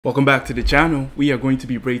Welcome back to the channel. We are going to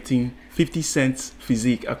be rating 50 Cent's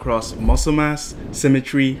physique across muscle mass,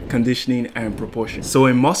 symmetry, conditioning, and proportion. So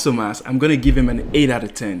in muscle mass, I'm gonna give him an 8 out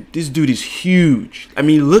of 10. This dude is huge. I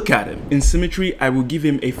mean, look at him. In symmetry, I will give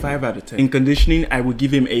him a 5 out of 10. In conditioning, I will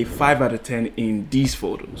give him a 5 out of 10 in these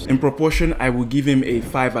photos. In proportion, I will give him a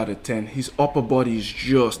 5 out of 10. His upper body is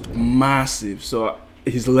just massive. So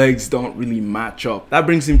his legs don't really match up. That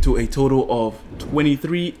brings him to a total of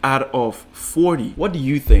 23 out of 40. What do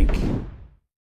you think?